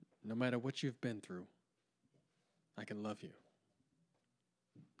no matter what you've been through, I can love you.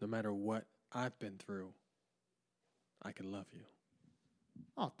 No matter what I've been through, I can love you.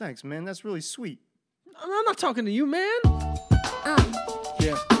 Oh, thanks, man. That's really sweet. I'm not talking to you, man.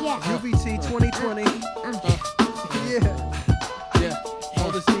 Yeah. UBT 2020. Yeah.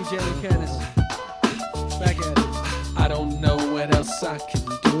 Aldous DJ Lucanus. Back at it. I don't know what else I can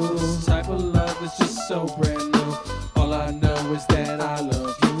do. This type of love is just so brand new. All I know is that I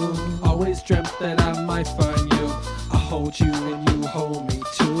love you. Always dreamt that I might find you. I hold you and you hold me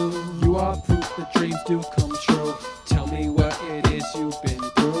too. You are proof that dreams do come true. Tell me what it is you've been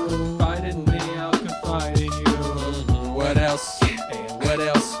through. Confide in me, I'll confide in you. What else? And what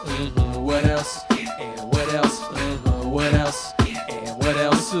else? What else? And what else? What else? And what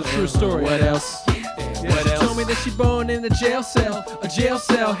else? This is a true story. What else? What else? She told me that she born in a jail cell.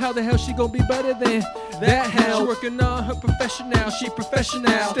 How the hell she gonna be better than that hell? She working on her profession now. She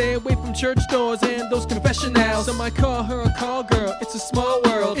professional. Stay away from church doors and those confessionals. Some might call her a call girl. It's a small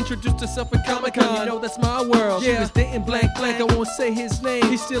world. Introduced herself at Comic-Con. You know that's my world. Yeah. She was dating blank. I won't say his name.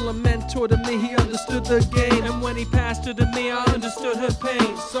 He's still a mentor to me. He understood the game. And when he passed her to me, I understood her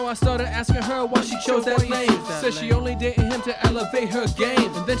pain. So I started asking her why she chose that lane. Said she only dated him to elevate her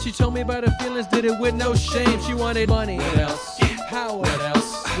game. And then she told me about her feelings. Did it with no shame. She wanted money. What else? Power. What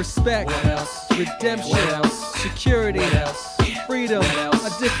else? Respect. What else? Redemption. What else? Security. What else? Freedom. What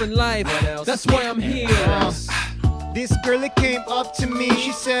else? A different life. What else? That's why I'm here. This girl that came up to me,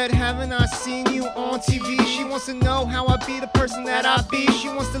 she said, haven't I seen you on TV? She wants to know how I be the person that I be. She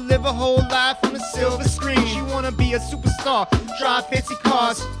wants to live a whole life on the silver screen. She wanna be a superstar, drive fancy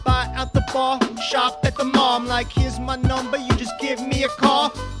cars, buy out the bar, shop at the mall. I'm like, here's my number, you just give me a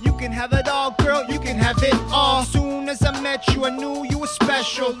call. You can have it all, girl, you can have it all. Soon as I met you, I knew you were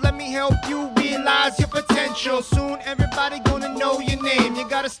special. Let me help you realize your potential. Soon everybody gonna know your name. You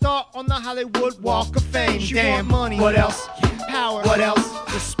gotta start on the Hollywood Walk of Fame. She want money. What else? Power. What else?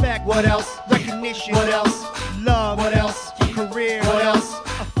 Respect. What else? Recognition. What else? Love. What else? A career. What else?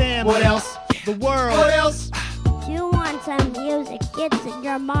 A family. What else? The world. What else? You want some music? Get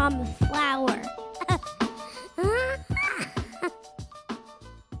your mom a flower.